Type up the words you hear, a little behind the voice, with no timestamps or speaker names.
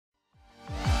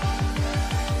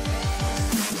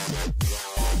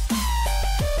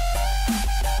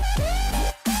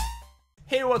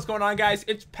what's going on, guys?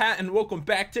 It's Pat, and welcome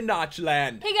back to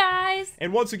Notchland. Hey, guys!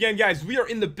 And once again, guys, we are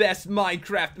in the best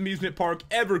Minecraft amusement park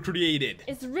ever created.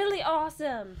 It's really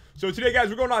awesome. So today, guys,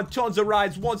 we're going on tons of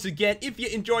rides once again. If you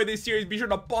enjoy this series, be sure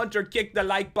to punch or kick the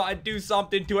like button, do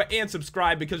something to it, and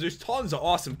subscribe, because there's tons of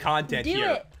awesome content here.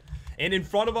 Do it. And in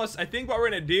front of us, I think what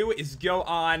we're going to do is go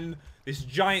on this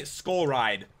giant skull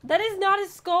ride. That is not a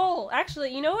skull.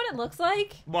 Actually, you know what it looks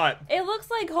like? What? It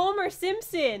looks like Homer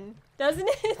Simpson, doesn't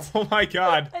it? Oh my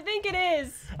god. I think it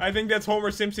is. I think that's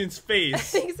Homer Simpson's face. I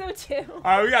think so too.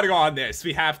 Alright, we gotta go on this.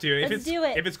 We have to. Let's do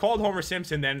it. If it's called Homer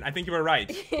Simpson, then I think you were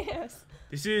right. Yes.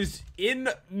 This is in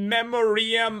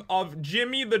memoriam of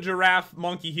Jimmy the Giraffe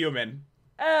Monkey Human.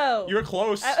 Oh. You were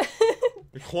close.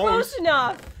 You're close. Close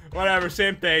enough. Whatever,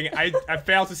 same thing. I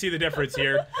failed to see the difference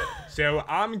here. So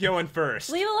I'm going first.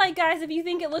 Leave a like, guys, if you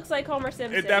think it looks like Homer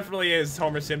Simpson. It definitely is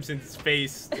Homer Simpson's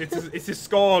face. It's his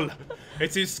skull.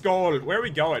 It's his skull. Where are we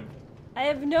going? I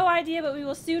have no idea, but we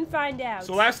will soon find out.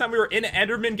 So last time we were in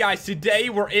Enderman, guys. Today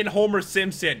we're in Homer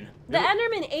Simpson. The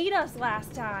Enderman ate us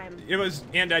last time. It was,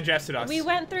 and digested us. We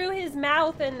went through his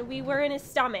mouth and we were in his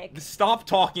stomach. Stop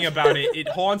talking about it. It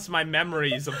haunts my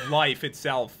memories of life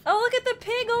itself. Oh, look at the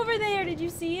pig over there. Did you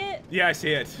see it? Yeah, I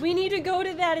see it. We need to go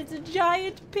to that. It's a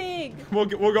giant pig. We'll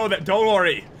go there. Don't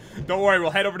worry. Don't worry.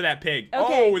 We'll head over to that pig.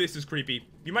 Okay. Oh, this is creepy.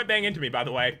 You might bang into me, by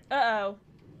the way. Uh-oh.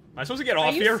 Am I supposed to get Are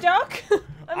off you here? stuck?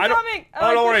 I'm coming.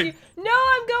 Oh, don't worry. No,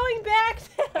 I'm going back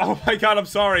now. Oh my god, I'm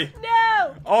sorry.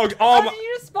 No. Oh, Did my.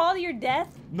 you just fall to your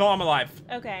death? No, I'm alive.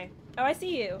 Okay. Oh, I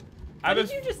see you. I What was-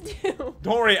 did you just do?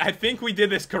 Don't worry. I think we did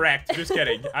this correct. Just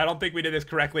kidding. I don't think we did this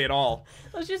correctly at all.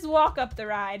 Let's just walk up the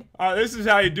ride. This is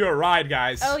how you do a ride,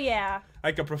 guys. Oh, yeah.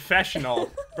 Like a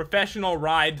professional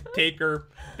ride taker.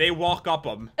 They walk up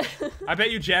them. I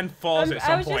bet you Jen falls at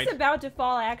some I was point. just about to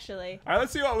fall, actually. All right,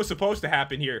 let's see what was supposed to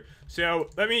happen here. So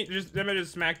let me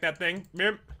just smack that thing.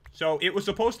 So it was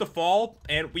supposed to fall,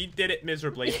 and we did it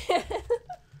miserably.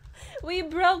 We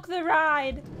broke the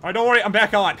ride. All right, don't worry, I'm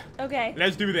back on. Okay.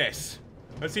 Let's do this.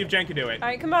 Let's see if Jen can do it. All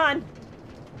right, come on.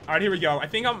 All right, here we go. I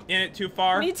think I'm in it too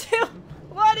far. Me too.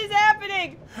 What is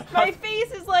happening? My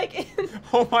face is like in...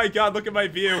 Oh my god, look at my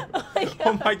view. Oh my god.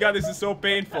 Oh my god, this is so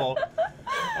painful.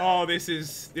 Oh,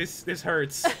 this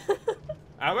hurts.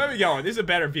 Where are we going? This is a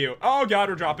better view. Oh god,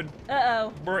 we're dropping.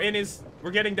 Uh-oh.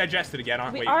 We're getting digested again,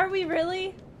 aren't we? Are we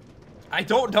really? I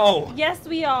don't know. Yes,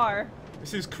 we are.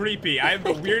 This is creepy. I have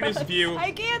the weirdest view.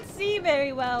 I can't see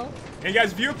very well. And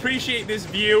guys, if you appreciate this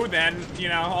view, then, you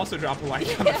know, also drop a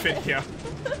like on the video.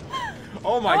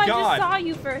 Oh my god. I just saw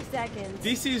you for a second.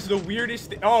 This is the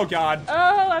weirdest oh god.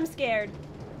 Oh, I'm scared.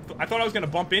 I thought I was gonna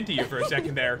bump into you for a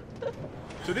second there.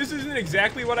 So this isn't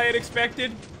exactly what I had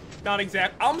expected. Not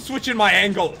exact. I'm switching my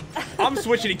angle. I'm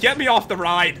switching it. Get me off the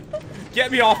ride.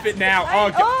 Get me off it now.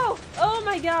 Oh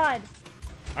my god.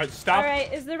 All right, stop. All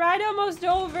right, is the ride almost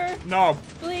over? No.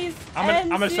 Please. I'm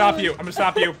gonna stop you. I'm gonna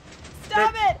stop you.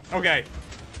 Stop it. Okay.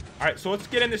 All right, so let's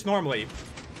get in this normally.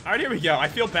 All right, here we go. I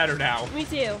feel better now. Me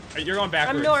too. All right, you're going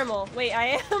backwards. I'm normal. Wait,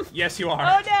 I am? Yes, you are.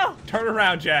 Oh no. Turn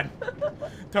around, Jen.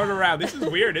 Turn around. This is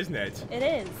weird, isn't it? It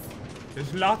is.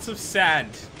 There's lots of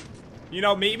sand. You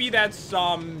know, maybe that's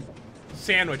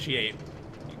sandwich he ate.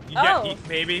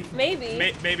 Maybe. Maybe.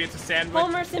 Maybe it's a sandwich.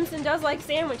 Homer Simpson does like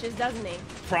sandwiches, doesn't he?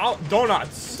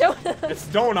 Donuts. Donuts. It's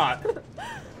donut.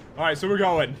 All right, so we're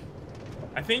going.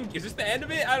 I think, is this the end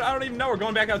of it? I don't even know. We're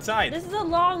going back outside. This is a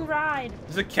long ride.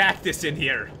 There's a cactus in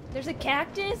here. There's a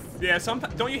cactus? Yeah,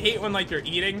 sometimes, don't you hate when, like, you're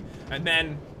eating and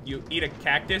then you eat a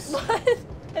cactus? What?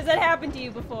 Has that happened to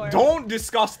you before? Don't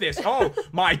discuss this. Oh,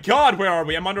 my God, where are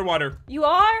we? I'm underwater. You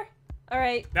are? All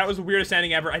right. That was the weirdest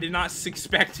ending ever. I did not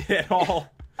expect it at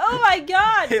all. Oh, my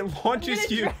God. It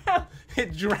launches you. Drown.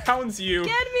 It drowns you.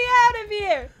 Get me out of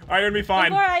here. All right, you're gonna be fine.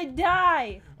 Before I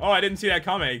die. Oh, I didn't see that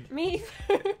coming. Me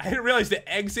either. I didn't realize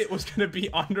the exit was gonna be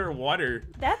underwater.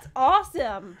 That's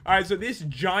awesome. All right, so this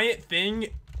giant thing,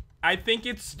 I think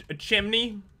it's a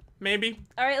chimney, maybe.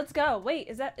 All right, let's go. Wait,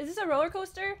 is this a roller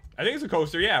coaster? I think it's a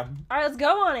coaster, yeah. All right, let's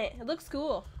go on it. It looks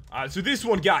cool. So this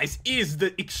one, guys, is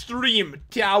the extreme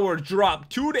tower drop.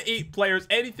 2 to 8 players.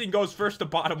 Anything goes first to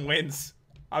bottom wins.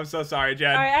 I'm so sorry,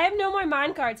 Jen. All right, I have no more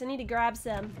mine carts. I need to grab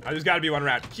some. There's got to be one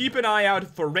around. Keep an eye out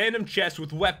for random chests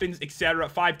with weapons, etc.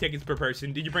 5 tickets per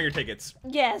person. Did you bring your tickets?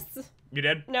 Yes. You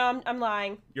did? No, I'm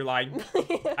lying. You're lying.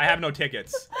 I have no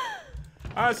tickets.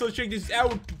 So let's check this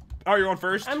out. Oh, you're on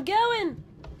first? I'm going.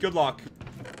 Good luck.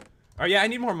 Oh, yeah, I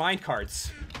need more mine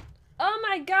carts. Oh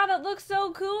my god, that looks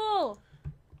so cool.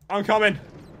 I'm coming.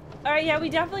 All right, yeah, we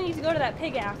definitely need to go to that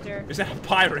pig after. Is that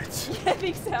pirates? Yeah, I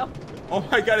think so. Oh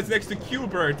my god, it's next to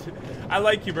Q-Bert. I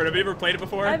like Q-Bert. Have you ever played it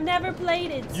before? I've never played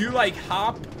it. You like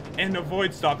hop and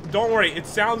avoid stuff. Don't worry, it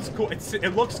sounds cool.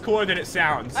 It looks cooler than it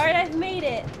sounds. All right, I've made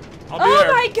it. I'll be Oh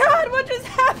there. my God! What just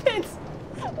happened?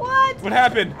 What? What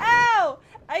happened? Ow!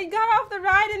 I got off the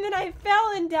ride and then I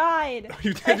fell and died.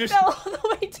 You did I just- fell all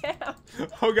the way down.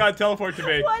 Oh God, teleport to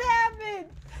me. What happened?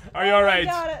 Are you all right?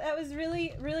 Oh my God, that was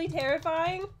really, really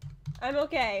terrifying. I'm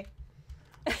okay.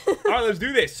 All right, let's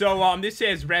do this. So, this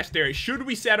says rest area. Should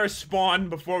we set our spawn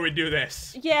before we do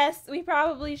this? Yes, we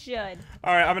probably should.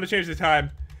 All right, I'm gonna change the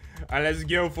time. All right, let's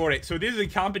go for it. So this is a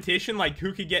competition, like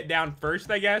who could get down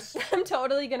first, I guess. I'm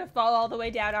totally gonna fall all the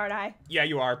way down, aren't I? Yeah,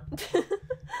 you are. All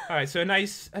right, so a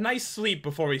nice sleep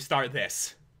before we start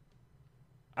this.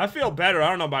 I feel better. I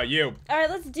don't know about you. All right,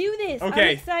 let's do this. Okay.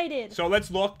 I'm excited. So let's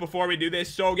look before we do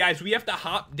this. So guys, we have to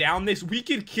hop down this. We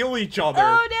could kill each other.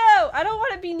 Oh no! I don't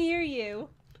want to be near you.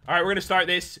 All right, we're gonna start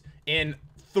this in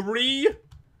 3,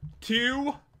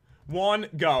 2, 1,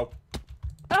 go.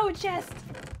 Oh, a chest.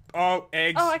 Oh,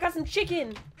 eggs. Oh, I got some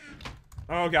chicken.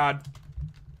 Oh God.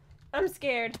 I'm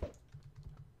scared.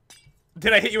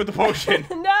 Did I hit you with the potion?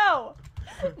 No!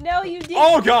 No, you didn't.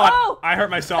 Oh God. Oh! I hurt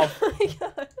myself. Oh my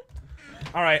God.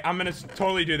 All right, I'm gonna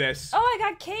totally do this. Oh, I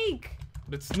got cake.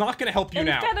 It's not gonna help you And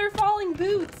now. feather falling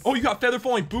boots. Oh, you got feather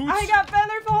falling boots? I got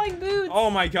feather falling boots. Oh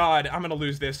my God, I'm gonna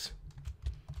lose this.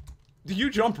 Did you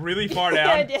jump really far Yeah,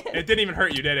 down? I did. It didn't even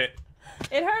hurt you, did it?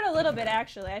 It hurt a little bit,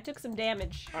 actually. I took some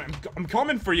damage. I'm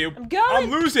coming for you. I'm going. I'm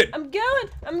losing. I'm going.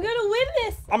 I'm gonna win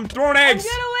this. I'm throwing eggs.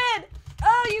 I'm gonna win.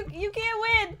 Oh, you can't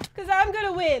win, because I'm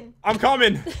gonna win. I'm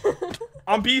coming.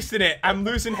 I'm beasting it. I'm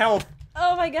losing health.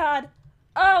 Oh my God.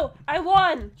 Oh, I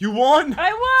won. You won?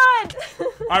 I won.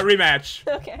 All right, rematch.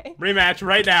 Okay. Rematch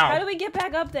right How do now. we get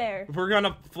back up there? We're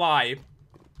gonna fly.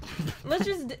 Let's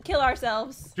just kill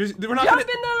ourselves. We're not Jump gonna...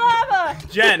 in the lava.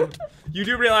 Jen, you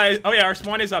do realize... Oh yeah, our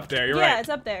spawn is up there. You're Yeah, right. it's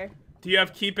up there. Do you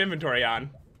have keep inventory on?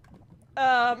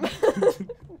 I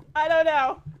don't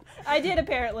know. I did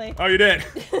apparently. Oh, you did.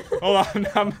 Hold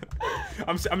on.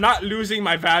 I'm not losing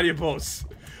my valuables.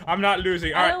 I'm not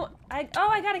losing. All right.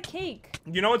 I got a cake.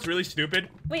 You know what's really stupid?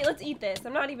 Wait, let's eat this.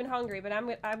 I'm not even hungry, but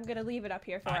I'm gonna leave it up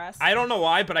here for us. I don't know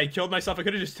why, but I killed myself. I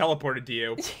could have just teleported to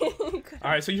you. All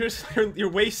right, so you're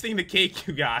wasting the cake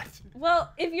you got.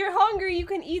 Well, if you're hungry, you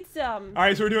can eat some. All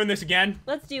right, so we're doing this again.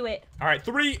 Let's do it. All right,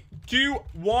 3, 2,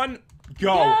 1,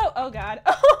 go. No! Oh God.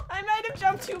 Oh, I might have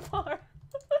jumped too far.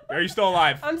 Are you still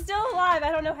alive? I'm still alive.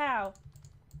 I don't know how.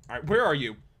 All right, where are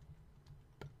you?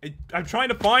 I'm trying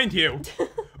to find you.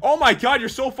 Oh my God, you're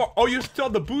so far. Oh, you still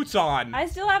have the boots on. I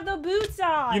still have the boots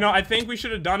on. You know, I think we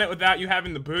should have done it without you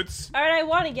having the boots. All right, I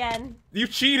won again. You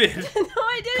cheated. No,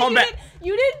 I didn't. Come back.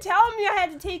 You didn't tell me I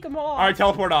had to take them all. All right,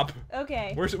 teleport up.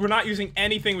 Okay. We're not using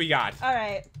anything we got. All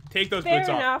right. Take those Fair boots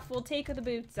off. enough. We'll take the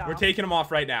boots off. We're taking them off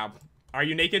right now. Are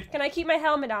you naked? Can I keep my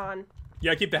helmet on?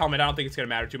 Yeah, keep the helmet. I don't think it's gonna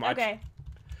matter too much. Okay.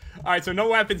 All right, so no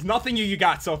weapons, nothing you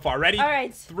got so far. Ready? All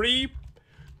right. 3,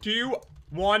 2,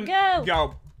 1, Go.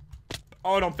 go.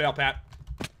 Oh, don't fail, Pat.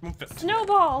 Don't fail.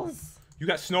 Snowballs. You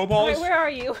got snowballs? Wait, where are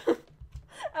you?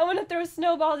 I want to throw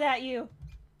snowballs at you.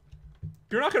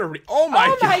 You're not gonna Oh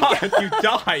my my God, you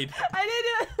died.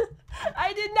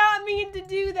 I did not mean to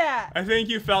do that. I think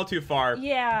you fell too far.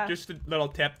 Yeah. Just a little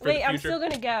tip for Wait, the future. I'm still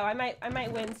gonna go. I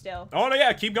might win still. Oh no,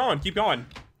 yeah, keep going, keep going.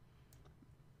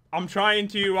 I'm trying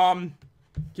to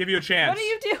give you a chance. What are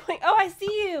you doing? Oh, I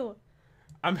see you.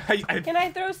 Can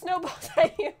I throw snowballs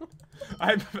at you?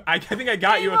 I think I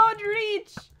got They you. won't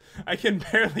reach. I can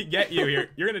barely get you here.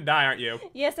 You're gonna die, aren't you?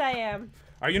 Yes, I am.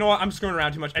 All right, you know what? I'm screwing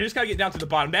around too much. I just gotta get down to the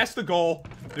bottom. That's the goal.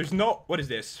 There's no. What is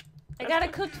this? I got a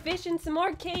cooked fish and some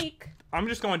more cake. I'm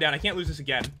just going down. I can't lose this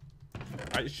again. All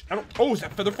right, I don't. Oh, is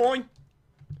that feather falling?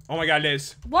 Oh my God, it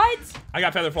is. What? I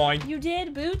got feather falling. You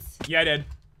did, Boots? Yeah, I did.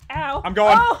 Ow. I'm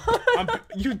going. Oh.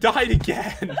 You died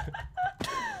again.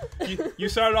 you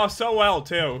started off so well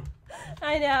too.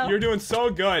 I know. You're doing so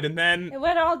good, and then It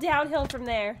went all downhill from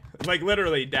there. like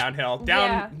literally downhill,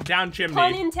 Yeah. down chimney.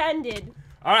 Pun intended.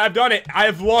 All right, I've done it. I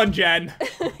have won, Jen.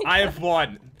 I have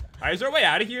won. All right, is there a way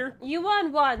out of here? You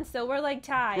won one, so we're like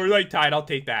tied. We're like tied. I'll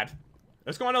take that.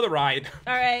 Let's go on another ride.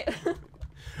 All right. All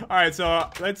right, so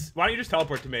why don't you just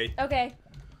teleport to me? Okay.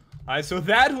 All right, so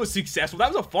that was successful.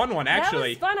 That was a fun one,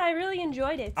 actually. That was fun. I really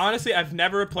enjoyed it. Honestly, I've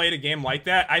never played a game like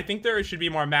that. I think there should be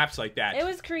more maps like that. It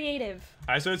was creative.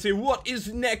 All right, so let's see. What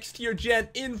is next here, Jen?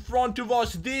 In front of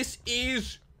us, this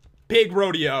is Pig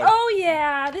Rodeo. Oh,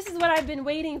 yeah. This is what I've been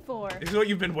waiting for. This is what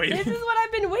you've been waiting. This is what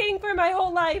I've been waiting for my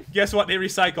whole life. Guess what? They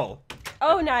recycle.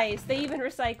 Oh, nice. They even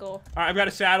recycle. All right, I've got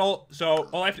a saddle, so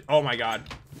all I have to... Oh, my God.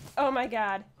 Oh, my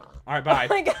God. All right, bye.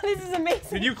 Oh, my God. This is amazing.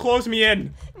 Did you close me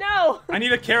in? No. I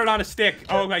need a carrot on a stick.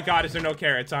 Oh, my God. Is there no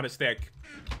carrots on a stick?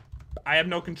 I have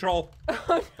no control.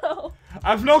 Oh, no. I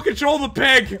have no control of the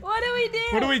pig. What do we do?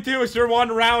 What do we do? Is there one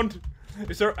round?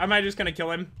 Am I just gonna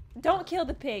kill him? Don't kill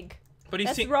the pig. But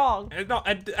That's wrong. No,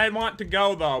 I want to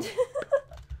go though.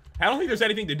 I don't think there's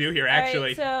anything to do here,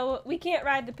 actually. Alright, so we can't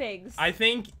ride the pigs. I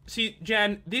think, see,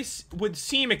 Jen, this would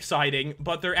seem exciting,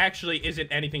 but there actually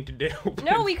isn't anything to do.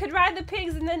 No, we could ride the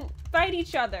pigs and then fight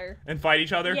each other. And fight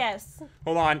each other? Yes.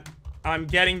 Hold on. I'm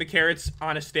getting the carrots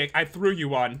on a stick. I threw you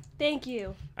one. Thank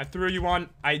you. I threw you one.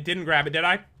 I didn't grab it, did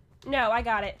I? No, I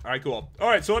got it. Alright, cool.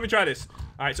 Alright, so let me try this.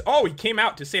 Alright, so, oh, he came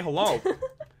out to say hello.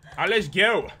 Alright, let's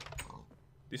go.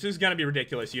 This is gonna be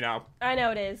ridiculous, you know. I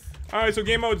know it is. Alright, so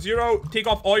game mode 0, take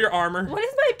off all your armor. What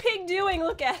is my pig doing?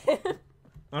 Look at him.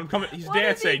 I'm coming, he's what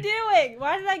dancing. What is he doing?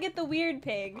 Why did I get the weird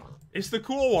pig? It's the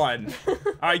cool one.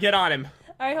 Alright, get on him.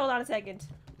 Alright, hold on a second.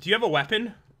 Do you have a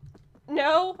weapon?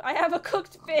 No, I have a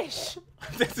cooked fish.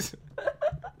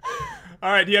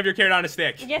 Alright, do you have your carrot on a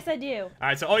stick? Yes, I do.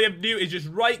 Alright, so all you have to do is just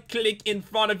right-click in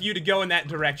front of you to go in that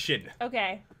direction.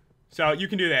 Okay. So, you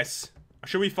can do this.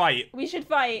 Should we fight? We should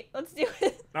fight. Let's do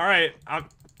it. Alright, I'm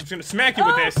just gonna smack you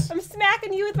with this. I'm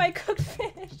smacking you with my cooked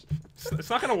fish. It's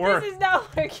not gonna work. This is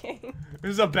not working.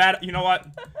 This is a bad... You know what?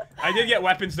 I did get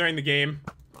weapons during the game.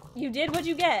 You did? What'd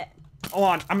you get? Hold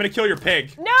on, I'm gonna kill your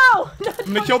pig. No!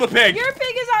 I'm gonna kill the pig. Your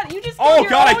pig is on... You just killed Oh your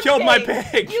god, own I killed pig. my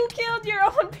pig. You killed your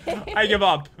own pig. I give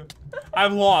up.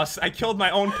 I've lost. I killed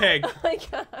my own pig. Oh my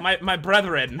god. My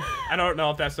brethren. I don't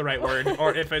know if that's the right word,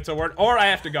 or if it's a word, or I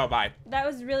have to go by. That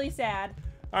was really sad.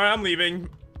 Alright, I'm leaving.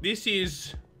 This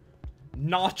is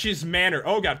Notch's Manor.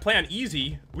 Oh god, play on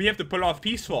easy. We have to put it off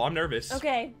peaceful. I'm nervous.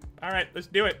 Okay. Alright, let's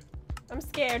do it. I'm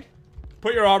scared.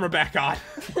 Put your armor back on.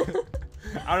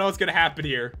 I don't know what's gonna happen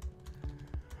here.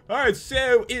 Alright,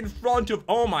 so in front of...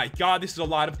 Oh my god, this is a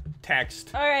lot of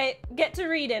text. Alright, get to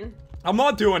reading. I'm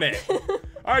not doing it.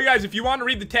 Alright guys, if you want to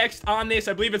read the text on this,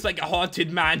 I believe it's like a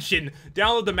haunted mansion.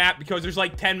 Download the map because there's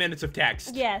like 10 minutes of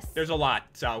text. Yes. There's a lot,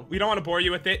 so we don't want to bore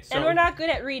you with it. So and we're not good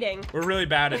at reading. We're really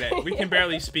bad at it. We can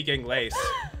barely speak English.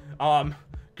 Grab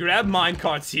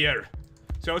minecarts here.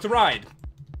 So it's a ride.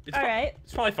 Alright.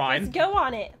 It's probably fine. Let's go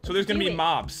on it. So there's gonna be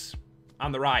mobs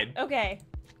on the ride. Okay.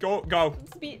 Go. Oh,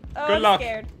 Good luck.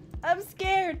 Scared. I'm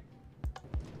scared.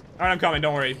 Alright, I'm coming,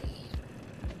 don't worry.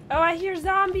 Oh, I hear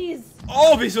zombies.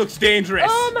 Oh, this looks dangerous.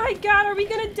 Oh my god, are we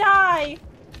gonna die?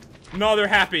 No, they're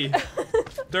happy.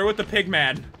 They're with the pig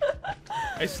man.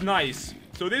 It's nice.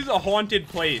 So this is a haunted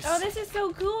place. Oh, this is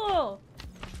so cool.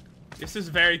 This is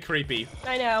very creepy.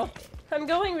 I know. I'm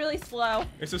going really slow.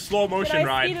 It's a slow motion Can I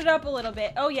ride. speed it up a little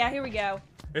bit? Oh yeah, here we go.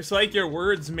 It's like your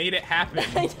words made it happen.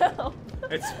 I know.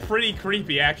 It's pretty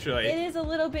creepy, actually. It is a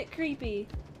little bit creepy.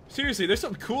 Seriously, there's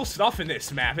some cool stuff in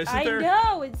this map, isn't there? I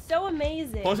know, it's so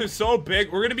amazing. Plus, it's so big.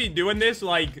 We're gonna be doing this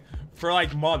like for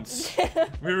like months.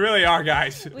 We really are,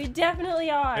 guys. We definitely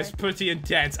are. It's pretty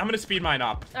intense. I'm gonna speed mine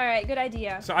up. All right, good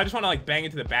idea. So I just want to like bang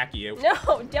into the back of you.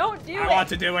 No, don't do it. I want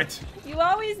to do it. You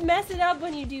always mess it up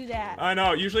when you do that. I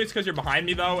know. Usually it's because you're behind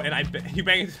me though, and you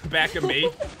bang into the back of me.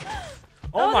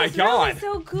 Oh my this god. Really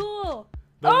so cool.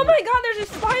 Oh my god, there's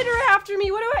a spider after me.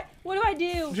 What do I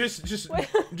do?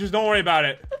 Just don't worry about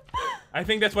it. I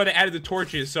think that's why they added the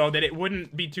torches, so that it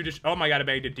wouldn't be too oh my god, I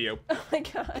banged into you. Oh my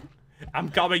god. I'm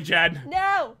coming, Jen.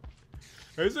 No.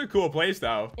 This is a cool place,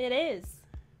 though. It is.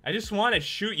 I just want to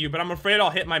shoot you, but I'm afraid I'll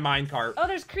hit my minecart. Oh,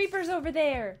 there's creepers over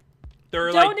there.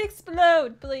 They're Don't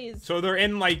explode, please. So they're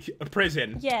in, like, a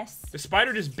prison. Yes. The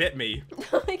spider just bit me.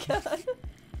 Oh my god.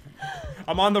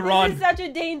 I'm on the run. This is such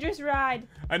a dangerous ride.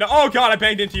 I know. Oh god, I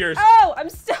banged into yours. Oh, I'm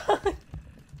stuck. Alright,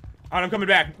 I'm coming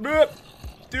back.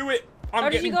 Do it. I'm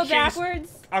did you go chased.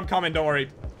 backwards? I'm coming, don't worry.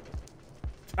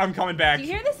 I'm coming back. Do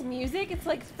you hear this music? It's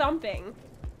like thumping.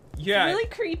 Yeah. It's really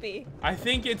creepy. I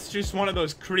think it's just one of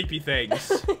those creepy things.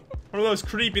 One of those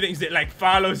creepy things that, like,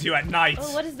 follows you at night.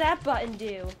 Oh, what does that button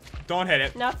do? Don't hit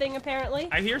it. Nothing, apparently.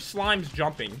 I hear slimes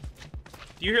jumping.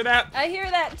 Do you hear that? I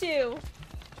hear that, too.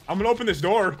 I'm gonna open this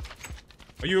door.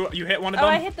 You hit one of them?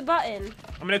 Oh, I hit the button.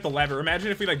 I'm gonna hit the lever.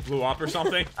 Imagine if we, like, blew up or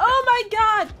something. Oh, my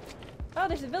God. Oh,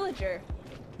 there's a villager.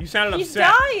 You sounded He's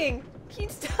upset. dying.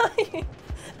 He's dying.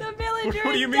 The villager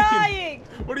What do you is mean? dying.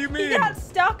 What do you mean? He got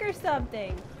stuck or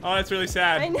something. Oh, that's really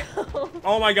sad. I know.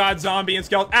 Oh my god, zombie and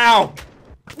skeleton. Ow!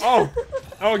 Oh!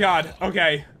 Oh god.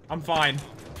 Okay. I'm fine.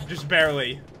 Just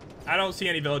barely. I don't see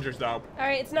any villagers, though.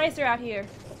 Alright, it's nicer out here.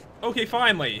 Okay,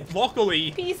 finally.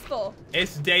 Luckily, Peaceful.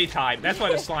 it's daytime. That's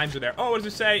why the slimes are there. Oh, what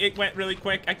does it say? It went really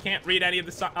quick. I can't read any of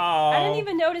the signs. Oh. I didn't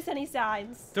even notice any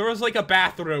signs. There was like a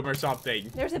bathroom or something.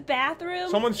 There's a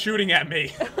bathroom? Someone's shooting at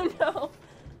me. Oh, no.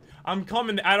 I'm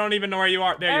coming. I don't even know where you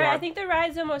are. There you Alright, are. I think the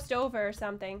ride's almost over or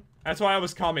something. That's why I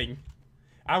was coming.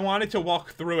 I wanted to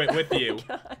walk through it with you. Oh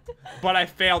God. But I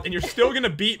failed, and you're still gonna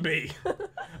beat me.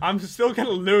 I'm still gonna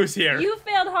lose here. You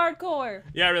failed hardcore.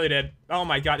 Yeah, I really did. Oh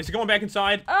my God, is he going back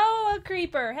inside? Oh, a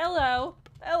creeper. Hello.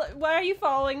 Why are you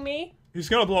following me? He's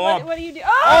gonna blow up. What do you do?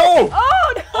 Oh!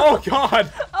 Oh no! Oh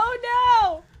God! Oh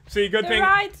no! See, good thing. The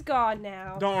ride's gone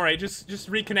now. Don't worry, just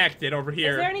reconnect it over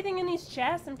here. Is there anything in these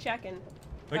chests? I'm checking.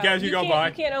 Like as you go by.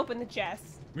 You can't open the chest.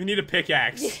 We need a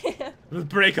pickaxe. Yeah. Let's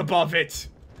break above it.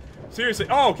 Seriously.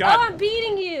 Oh God. Oh, I'm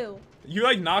beating you. You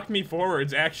like knocked me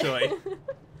forwards, actually.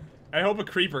 I hope a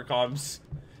creeper comes.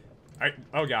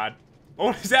 Oh God.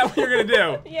 Oh, is that what you're gonna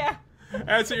do? Yeah.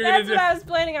 That's what you're gonna do. That's what I was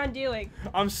planning on doing.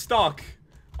 I'm stuck.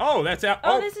 Oh, that's out.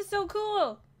 Oh, this is so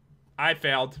cool. I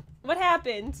failed. What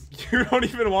happened? You don't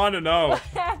even want to know. What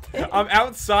happened? I'm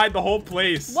outside the whole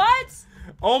place. What?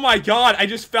 Oh my God, I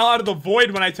just fell out of the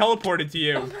void when I teleported to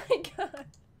you. Oh my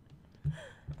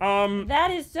God.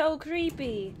 That is so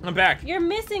creepy. I'm back. You're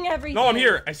missing everything. No, I'm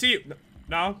here. I see you.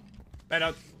 No?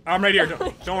 I'm right here.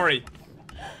 Don't worry.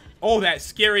 Oh, that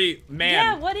scary man.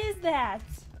 Yeah, what is that?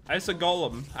 It's a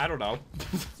golem. I don't know.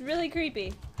 It's really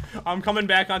creepy. I'm coming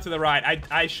back onto the ride.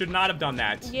 I should not have done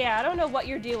that. Yeah, I don't know what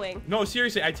you're doing. No,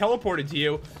 seriously, I teleported to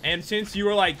you, and since you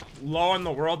were, like, low in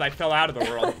the world, I fell out of the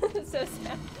world. So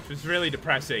sad. It's really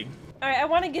depressing. Alright, I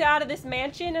want to get out of this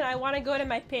mansion, and I want to go to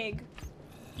my pig.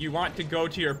 You want to go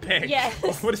to your pig?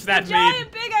 Yes. What does that the mean?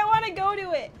 giant pig, I want to go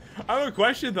to it. I have a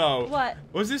question, though. What?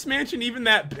 Was this mansion even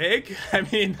that big? I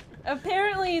mean...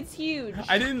 Apparently it's huge.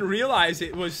 I didn't realize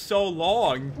it was so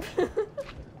long.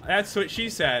 That's what she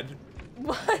said.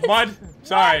 What? What?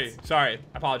 Sorry. What? Sorry.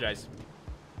 I apologize.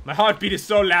 My heartbeat is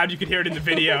so loud you could hear it in the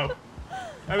video.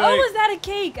 Oh, was that a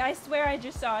cake? I swear I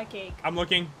just saw a cake. I'm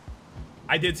looking.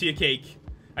 I did see a cake.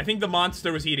 I think the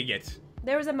monster was eating it.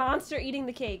 There was a monster eating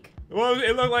the cake. Well,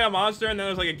 it looked like a monster, and then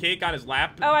there was like a cake on his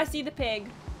lap. Oh, I see the pig.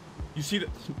 You see the...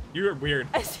 You're weird.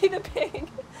 I see the pig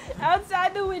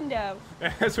outside the window.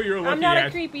 That's what you were looking at. I'm not a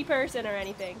creepy person or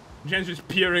anything. Jen's just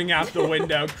peering out the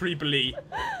window creepily.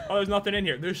 Oh, there's nothing in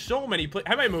here. There's so many places.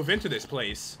 I might move into this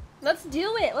place. Let's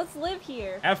do it. Let's live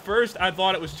here. At first, I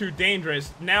thought it was too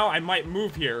dangerous. Now, I might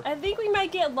move here. I think we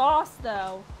might get lost,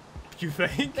 though. You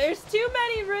think? There's too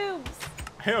many rooms.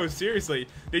 Oh, seriously.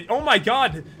 Oh my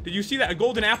God. Did you see that? A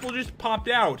golden apple just popped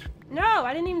out. No,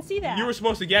 I didn't even see that. You were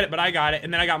supposed to get it, but I got it,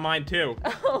 and then I got mine too.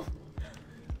 Oh.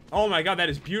 Oh my God, that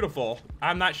is beautiful.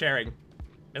 I'm not sharing.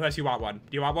 Unless you want one.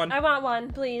 Do you want one? I want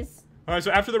one, please. Alright,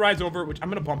 so after the ride's over, which I'm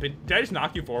gonna bump it. Did I just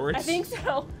knock you forwards? I think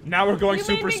so. Now we're going you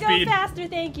super made me speed. go faster,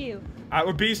 thank you.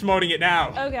 We're beast moding it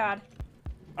now. Oh God.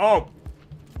 Oh.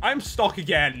 I'm stuck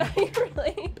again.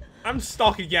 Really? I'm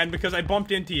stuck again because I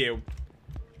bumped into you.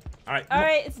 Alright.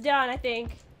 Alright, it's done, I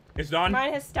think. It's done?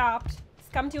 Mine has stopped. It's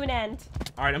come to an end.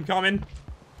 Alright, I'm coming.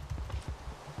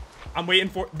 I'm waiting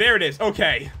for... There it is.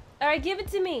 Okay. Alright, give it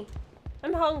to me.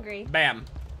 I'm hungry. Bam.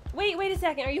 Wait a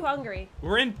second. Are you hungry?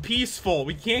 We're in peaceful.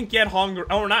 We can't get hungry.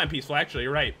 Oh, we're not in peaceful, actually.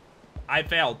 You're right. I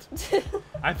failed.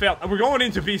 I failed. We're going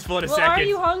into peaceful in a second. Are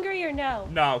you hungry or no?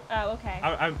 No. Oh, okay.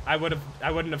 I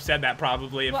wouldn't have said that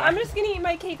probably if I'm just gonna eat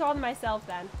my cake all to myself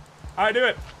then. Alright, do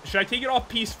it. Should I take it off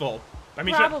peaceful? I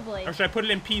mean, probably. Or should I put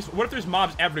it in peaceful? What if there's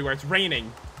mobs everywhere? It's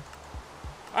raining.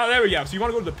 Oh, there we go. So you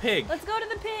want to go to the pig. Let's go to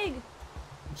the pig.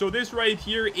 So this right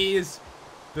here is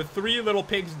the Three Little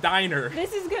Pigs Diner.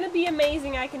 This is gonna be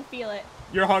amazing. I can feel it.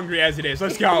 You're hungry as it is.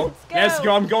 Let's go. Let's go. Let's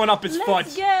go. I'm going up its foot.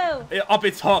 Let's go. Up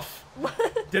its hoof.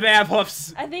 Do they have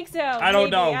hoofs? I think so. I don't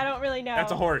know. I don't really know.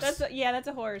 That's a horse. Yeah, that's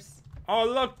a horse. Oh,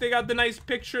 look. They got the nice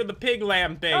picture of the pig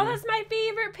lamb thing. Oh, that's my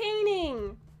favorite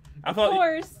painting. I thought. Of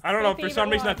course. I don't know. For some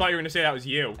reason, I thought you were going to say that was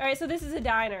you. All right, so this is a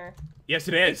diner. Yes,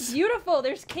 it is. It's beautiful.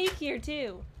 There's cake here,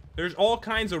 too. There's all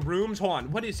kinds of rooms. Hold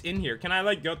on. What is in here? Can I,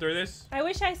 like, go through this? I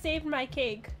wish I saved my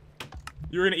cake.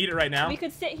 You're going to eat it right now? We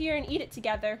could sit here and eat it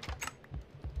together.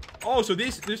 Oh, so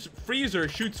this freezer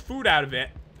shoots food out of it.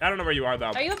 I don't know where you are,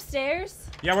 though. Are you upstairs?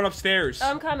 Yeah, I went upstairs.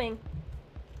 Oh, I'm coming.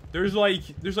 There's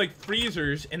like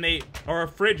freezers and or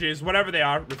fridges, whatever they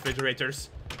are,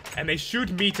 refrigerators, and they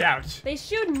shoot meat out. They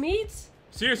shoot meat?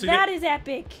 Seriously. That is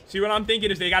epic. See, what I'm thinking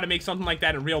is they got to make something like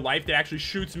that in real life that actually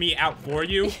shoots meat out for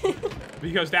you.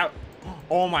 Because that,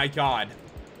 oh my God.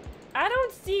 I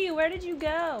don't see you. Where did you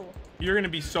go? You're going to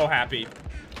be so happy.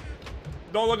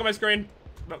 Don't look at my screen.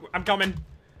 I'm coming.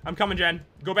 I'm coming, Jen.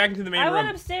 Go back into the main room. I went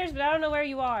upstairs, but I don't know where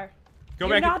you are.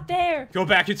 You're not there. Go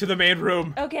back into the main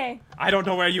room. Okay. I don't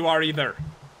know where you are either.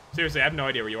 Seriously, I have no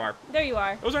idea where you are. There you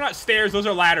are. Those are not stairs. Those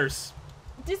are ladders.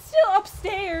 It's still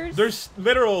upstairs. There's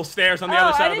literal stairs on the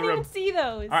other side of the room. I didn't even see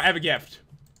those. All right, I have a gift.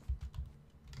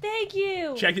 Thank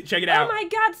you. Check it out. Oh my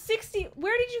god, 60.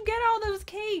 Where did you get all those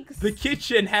cakes? The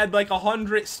kitchen had like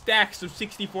 100 stacks of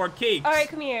 64 cakes. All right,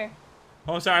 come here.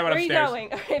 Oh, sorry, I went upstairs. Where are you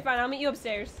going? All right, fine. I'll meet you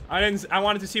upstairs. I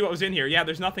wanted to see what was in here. Yeah,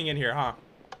 there's nothing in here, huh?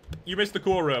 You missed the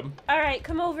cool room. All right,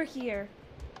 come over here.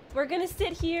 We're gonna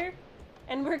sit here,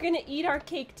 and we're gonna eat our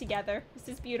cake together. This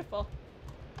is beautiful.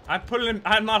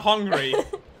 I'm not hungry.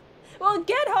 Well,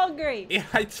 get hungry. Yeah,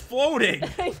 it's floating.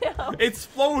 I know. It's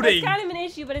floating. It's kind of an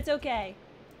issue, but it's okay.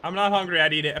 I'm not hungry.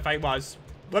 I'd eat it if I was.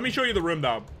 Let me show you the room,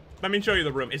 though. Let me show you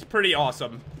the room. It's pretty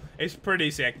awesome. It's pretty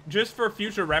sick. Just for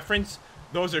future reference,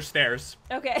 those are stairs.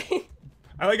 Okay.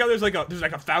 I like how there's like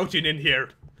a fountain in here.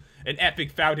 An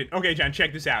epic fountain. Okay, Jen,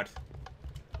 check this out.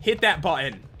 Hit that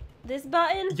button. This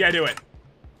button? Yeah, do it.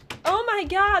 Oh my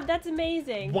god, that's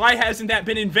amazing. Why hasn't that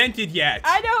been invented yet?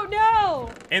 I don't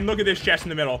know. And look at this chest in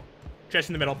the middle. Chest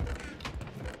in the middle.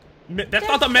 That's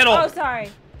not the middle. Oh, sorry.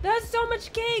 There's so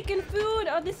much cake and food.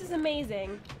 Oh, this is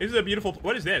amazing. This is a beautiful...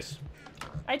 What is this?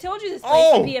 I told you this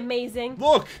place would be amazing.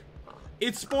 Look.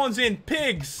 It spawns in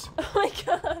pigs. Oh my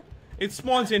god. It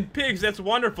spawns in pigs. That's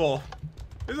wonderful.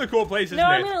 This is a cool place, isn't it? No,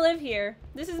 I'm gonna live here.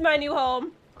 This is my new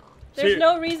home. There's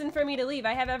no reason for me to leave.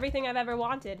 I have everything I've ever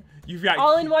wanted. You've got...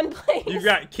 all in one place. You've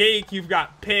got cake. You've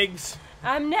got pigs.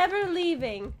 I'm never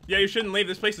leaving. Yeah, you shouldn't leave.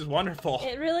 This place is wonderful.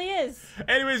 It really is.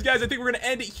 Anyways, guys, I think we're going to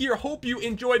end it here. Hope you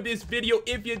enjoyed this video.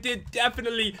 If you did,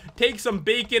 definitely take some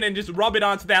bacon and just rub it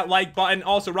onto that like button.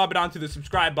 Also, rub it onto the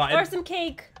subscribe button. Or some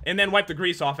cake. And then wipe the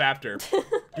grease off after.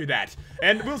 Do that.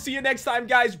 And we'll see you next time,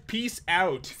 guys. Peace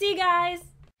out. See you guys.